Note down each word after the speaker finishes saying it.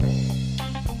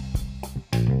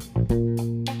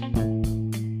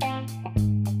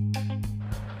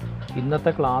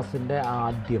ഇന്നത്തെ ക്ലാസ്സിൻ്റെ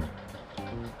ആദ്യം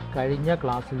കഴിഞ്ഞ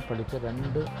ക്ലാസ്സിൽ പഠിച്ച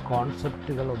 2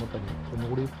 കോൺസെപ്റ്റുകൾ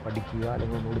ഒന്നുകൂടി പഠിക്കുക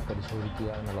അല്ലെങ്കിൽ ഒന്നുകൂടി പരിശോധിക്കുക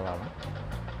എന്നുള്ളതാണ്.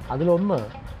 അതിലൊന്ന്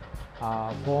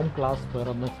ഫോം ക്ലാസ്,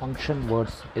 വേറൊന്ന് ഫങ്ഷൻ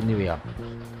വേർഡ്സ് എന്നിവയാണ്.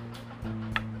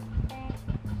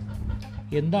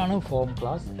 എന്താണ് ഫോം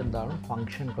ക്ലാസ്, എന്താണ്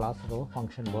ഫങ്ഷൻ ക്ലാസ് അഥവാ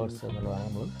ഫങ്ഷൻ വേർഡ്സ് എന്നുള്ളതാണ്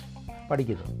നമ്മൾ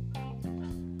പഠിക്കുന്നത്.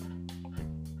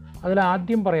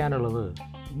 അതിലാദ്യം പറയാനുള്ളത്,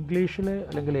 ഇംഗ്ലീഷിൽ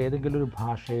അല്ലെങ്കിൽ ഏതെങ്കിലും ഒരു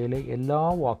ഭാഷയിലെ എല്ലാ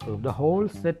വാക്കുകളും, the whole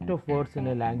set of words in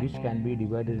A language can be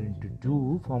divided in to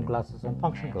form classes and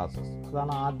function classes.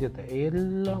 അതാണ് ആദ്യത്തെ.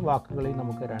 എല്ലാ വാക്കുകളെയും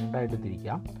നമുക്ക് രണ്ടായിട്ട്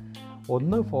തിരിക്കാം.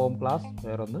 ഒന്ന് ഫോം ക്ലാസ്,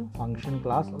 വേറൊന്ന് ഫങ്ഷൻ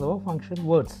ക്ലാസ് അഥവാ ഫങ്ഷൻ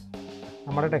വേർഡ്സ്.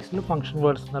 നമ്മുടെ ടെക്സ്റ്റിൽ ഫങ്ഷൻ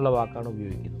വേർഡ്സ് എന്നുള്ള വാക്കാണ്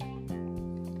ഉപയോഗിക്കുന്നത്.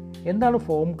 എന്താണ്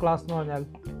ഫോം ക്ലാസ് എന്ന് പറഞ്ഞാൽ?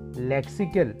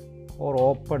 Lexical or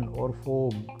open or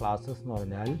form classes എന്ന്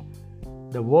പറഞ്ഞാൽ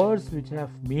the words which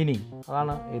have meaning.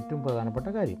 അതാണ് ഏറ്റവും പ്രധാനപ്പെട്ട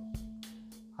കാര്യം.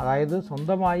 അതായത്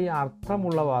സ്വന്തമായി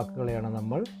അർത്ഥമുള്ള വാക്കുകളെയാണ്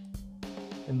നമ്മൾ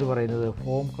എന്ത് പറയുന്നത്,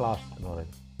 ഫോം ക്ലാസ് എന്ന്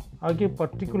പറയുന്നത്. അവയ്ക്ക്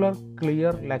പർട്ടിക്കുലർ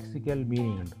ക്ലിയർ ലെക്സിക്കൽ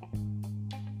മീനിങ് ഉണ്ട്.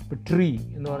 ഇപ്പോൾ ട്രീ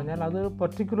എന്ന് പറഞ്ഞാൽ അത്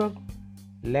പർട്ടിക്കുലർ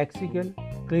ലെക്സിക്കൽ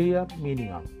ക്ലിയർ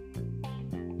മീനിങ് ആണ്.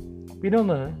 പിന്നെ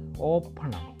ഒന്ന്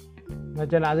ഓപ്പണാണ്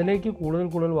എന്നുവെച്ചാൽ അതിലേക്ക്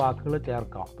കൂടുതൽ വാക്കുകൾ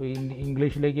ചേർക്കാം. ഇപ്പോൾ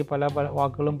ഇംഗ്ലീഷിലേക്ക് പല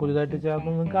വാക്കുകളും പുതിയതായിട്ട്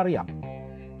ചേർക്കുന്നത് നിങ്ങൾക്കറിയാം.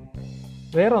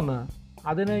 വേറൊന്ന്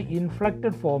അതിന്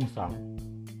ഇൻഫ്ലക്റ്റഡ് ഫോംസ് ആണ്.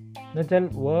 എന്നുവെച്ചാൽ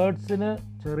വേർഡ്സിന്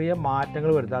ചെറിയ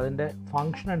മാറ്റങ്ങൾ വരുത്താം, അതിൻ്റെ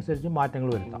ഫങ്ഷൻ അനുസരിച്ച് മാറ്റങ്ങൾ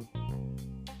വരുത്താം.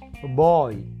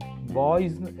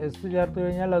 ബോയ്സ് എസ് ചേർത്ത്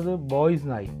കഴിഞ്ഞാൽ അത് ബോയ്സ്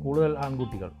എന്നായി, കൂടുതൽ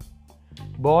ആൺകുട്ടികൾ.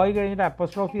 ബോയ് കഴിഞ്ഞിട്ട്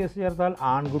അപ്പസ്ട്രോഫി എസ് ചേർത്താൽ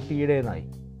ആൺകുട്ടിയുടേതായി.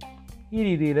 ഈ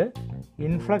രീതിയിൽ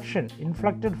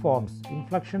ഇൻഫ്ലക്റ്റഡ്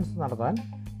ഇൻഫ്ലക്ഷൻസ് നടത്താൻ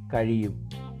കഴിയും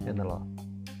എന്നുള്ളതാണ്.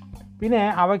 പിന്നെ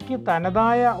അവയ്ക്ക്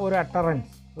തനതായ ഒരു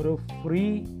അട്ടറൻസ്, ഒരു ഫ്രീ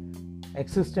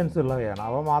എക്സിസ്റ്റൻസ് ഉള്ളവയാണ്.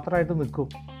 അവ മാത്രമായിട്ട് നിൽക്കും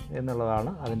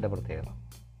എന്നുള്ളതാണ് അതിൻ്റെ പ്രത്യേകത.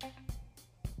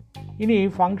 ഇനി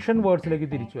ഫങ്ഷൻ വേർഡ്സിലേക്ക്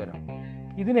തിരിച്ചു വരാം.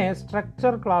 ഇതിനെ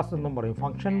സ്ട്രക്ചർ ക്ലാസ് എന്നും പറയും.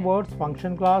 Function words,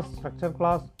 function class, structure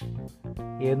class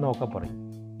എന്നൊക്കെ പറയും.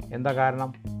 എന്താ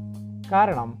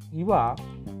കാരണം ഇവ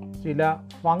ചില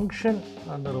ഫങ്ഷൻ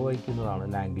നിർവഹിക്കുന്നതാണ്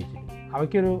ലാംഗ്വേജിൽ.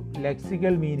 അവയ്ക്കൊരു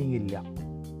ലെക്സിക്കൽ മീനിങ് ഇല്ല,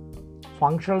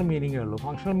 ഫങ്ഷണൽ മീനിങ്ങേ ഉള്ളൂ.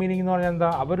 ഫങ്ഷണൽ മീനിങ് എന്ന് പറഞ്ഞാൽ എന്താ?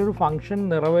 അവരൊരു ഫങ്ഷൻ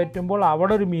നിറവേറ്റുമ്പോൾ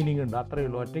അവിടെ ഒരു മീനിങ് ഉണ്ട്, അത്രയേ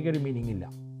ഉള്ളൂ. ഒറ്റയ്ക്കൊരു മീനിങ് ഇല്ല.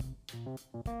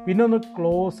 പിന്നെ ഒന്ന്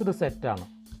ക്ലോസ്ഡ് സെറ്റാണ്.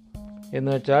 എന്ന്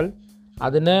വെച്ചാൽ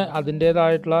അതിന്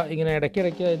അതിൻ്റേതായിട്ടുള്ള ഇങ്ങനെ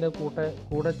ഇടയ്ക്കിടയ്ക്ക് അതിൻ്റെ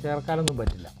കൂടെ ചേർക്കാനൊന്നും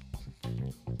പറ്റില്ല.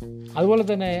 അതുപോലെ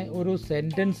തന്നെ ഒരു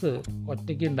സെൻറ്റൻസ്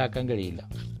ഒറ്റയ്ക്ക് ഉണ്ടാക്കാൻ കഴിയില്ല.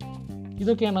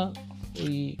 ഇതൊക്കെയാണ്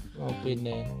ഈ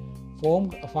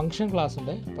ഫങ്ഷൻ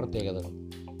ക്ലാസ്സിൻ്റെ പ്രത്യേകതകൾ.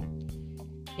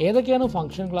 ഏതൊക്കെയാണ്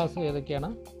ഫങ്ഷൻ ക്ലാസ്, ഏതൊക്കെയാണ്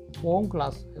ഫോം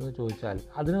ക്ലാസ് എന്ന് ചോദിച്ചാൽ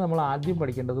അതിന് നമ്മൾ ആദ്യം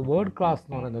പഠിക്കേണ്ടത് വേർഡ് ക്ലാസ്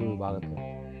എന്ന് പറയുന്നൊരു വിഭാഗത്തിൽ.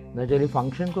 എന്നുവെച്ചാൽ ഈ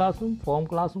ഫങ്ഷൻ ക്ലാസ്സും ഫോം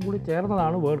ക്ലാസ്സും കൂടി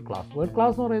ചേർന്നതാണ് വേർഡ് ക്ലാസ്. വേർഡ്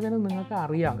ക്ലാസ് എന്ന് പറയുന്നതിന് നിങ്ങൾക്ക്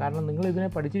അറിയാം, കാരണം നിങ്ങൾ ഇതിനെ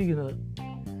പഠിച്ചിരിക്കുന്നത്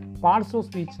പാർട്സ് ഓഫ്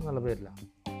സ്പീച്ച് എന്നുള്ള പേരിലാണ്.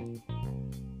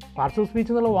 പാർട്സ് ഓഫ്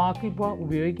സ്പീച്ച് എന്നുള്ള വാക്ക് ഇപ്പോൾ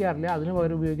ഉപയോഗിക്കാറില്ല, അതിന്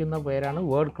പകരം ഉപയോഗിക്കുന്ന പേരാണ്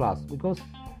വേർഡ് ക്ലാസ്. ബിക്കോസ്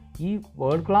ഈ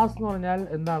വേർഡ് ക്ലാസ് എന്ന് പറഞ്ഞാൽ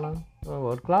എന്താണ്?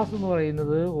 വേർഡ് ക്ലാസ് എന്ന്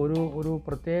പറയുന്നത് ഒരു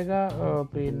പ്രത്യേക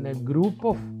ഗ്രൂപ്പ്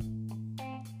ഓഫ്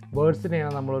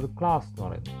വേർഡ്സിനെയാണ് നമ്മളൊരു ക്ലാസ് എന്ന്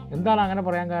പറയുന്നത്. എന്താണ് അങ്ങനെ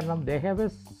പറയാൻ കാരണം? They have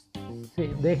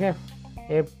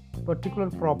A particular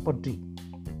property.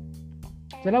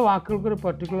 ചില വാക്കുകൾക്കൊരു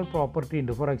പെർട്ടിക്കുലർ പ്രോപ്പർട്ടി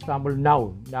ഉണ്ട്. ഫോർ എക്സാമ്പിൾ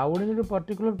നൗണിനൊരു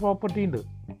പെർട്ടിക്കുലർ പ്രോപ്പർട്ടി ഉണ്ട്.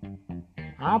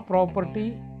 ആ പ്രോപ്പർട്ടി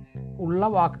ഉള്ള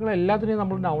വാക്കുകളെല്ലാത്തിനെയും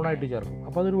നമ്മൾ നൗണായിട്ട് ചേർക്കും.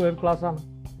 അപ്പോൾ അതൊരു വേർഡ് ക്ലാസ്സാണ്.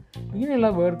 ഇങ്ങനെയുള്ള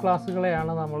വേർഡ്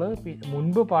ക്ലാസ്സുകളെയാണ് നമ്മൾ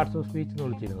മുൻപ് പാർട്സ് ഓഫ് സ്പീച്ച് എന്ന്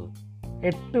വിളിച്ചിരുന്നത്.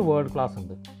 8 വേർഡ് ക്ലാസ്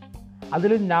ഉണ്ട്.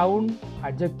 അതിൽ നൗൺ,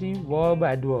 അഡ്ജക്റ്റീവ്, വേർബ്,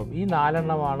 അഡ്വേർബ്, ഈ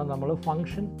 4 നമ്മൾ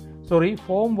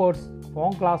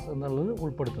ഫോം ക്ലാസ് എന്നുള്ളത്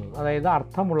ഉൾപ്പെടുത്തുന്നത്. അതായത്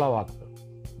അർത്ഥമുള്ള വാക്കുകൾ.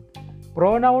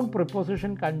 പ്രോനൗൺ,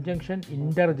 പ്രിപ്പോസിഷൻ, കൺജങ്ഷൻ,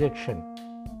 ഇൻ്റർജെക്ഷൻ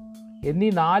എന്നീ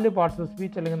 4 പാർട്സ് ഓഫ്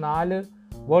സ്പീച്ച് അല്ലെങ്കിൽ 4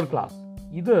 വേർഡ് ക്ലാസ്.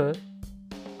 ഇത്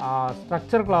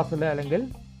സ്ട്രക്ചർ ക്ലാസ്സിൽ അല്ലെങ്കിൽ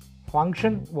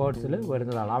ഫങ്ഷൻ വേർഡ്സിൽ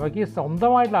വരുന്നതാണ്. അവയ്ക്ക്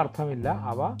സ്വന്തമായിട്ടുള്ള അർത്ഥമില്ല.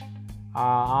 അവ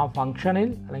ആ ഫങ്ഷനിൽ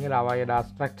അല്ലെങ്കിൽ അവയുടെ ആ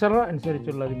സ്ട്രക്ചർ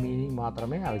അനുസരിച്ചുള്ള ഒരു മീനിങ്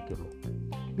മാത്രമേ അവയ്ക്കുള്ളൂ.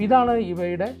 ഇതാണ്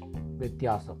ഇവയുടെ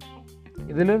വ്യത്യാസം.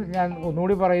 ഇതിൽ ഞാൻ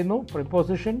ഒന്നുകൂടി പറയുന്നു: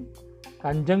 പ്രിപ്പോസിഷൻ,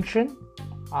 കൺജങ്ഷൻ,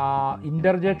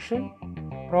 ഇൻ്റർജെക്ഷൻ,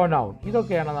 പ്രോനൗൺ,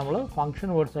 ഇതൊക്കെയാണ് നമ്മൾ ഫങ്ഷൻ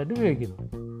വേർഡ്സായിട്ട് ഉപയോഗിക്കുന്നത്.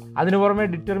 അതിന് പുറമെ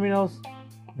determiners,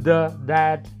 the,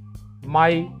 that,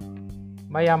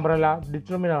 my umbrella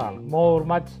ഡിറ്റർമിനറാണ്. മോർ,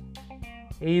 മച്ച്,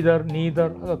 എയ്തർ,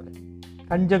 നീദർ, അതൊക്കെ.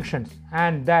 Conjunctions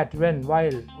and, that, when,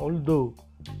 while, although,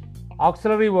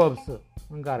 auxiliary verbs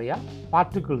നിങ്ങൾക്കറിയാം.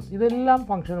 പാർട്ടിക്കിൾസ്, ഇതെല്ലാം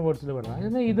ഫങ്ഷൻ വേർഡ്സിൽ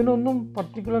വരുന്നത്. ഇതിനൊന്നും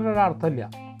പർട്ടിക്കുലർ ഒരു അർത്ഥമില്ല,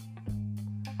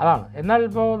 അതാണ്. എന്നാൽ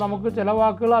ഇപ്പോൾ നമുക്ക് ചില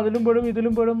വാക്കുകൾ അതിലും പെടും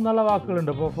ഇതിലും പെടും എന്നുള്ള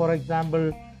വാക്കുകളുണ്ട്. ഇപ്പോൾ ഫോർ എക്സാമ്പിൾ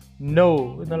നോ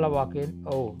എന്നുള്ള വാക്ക്,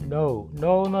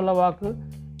 നോ എന്നുള്ള വാക്ക്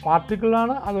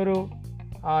പാർട്ടിക്കിളാണ്, അതൊരു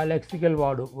ലെക്സിക്കൽ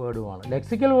വേർഡുമാണ്.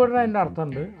 ലെക്സിക്കൽ വേർഡിന് അതിൻ്റെ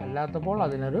അർത്ഥമുണ്ട്, അല്ലാത്തപ്പോൾ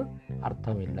അതിനൊരു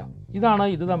അർത്ഥമില്ല. ഇതാണ്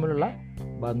ഇത് തമ്മിലുള്ള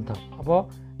ബന്ധം. അപ്പോൾ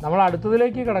നമ്മൾ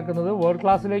അടുത്തതിലേക്ക് കിടക്കുന്നത് വേർഡ്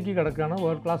ക്ലാസ്സിലേക്ക് കിടക്കുകയാണ്.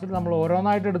 വേർഡ് ക്ലാസ്സിൽ നമ്മൾ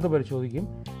ഓരോന്നായിട്ട് എടുത്ത് പരിശോധിക്കും.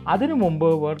 അതിനു മുമ്പ്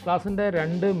വേർഡ് ക്ലാസ്സിൻ്റെ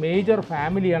 2 മേജർ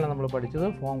ഫാമിലിയാണ് നമ്മൾ പഠിച്ചത്,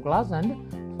 form class and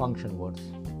function words.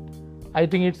 I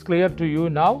think it's clear to you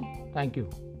now. Thank you.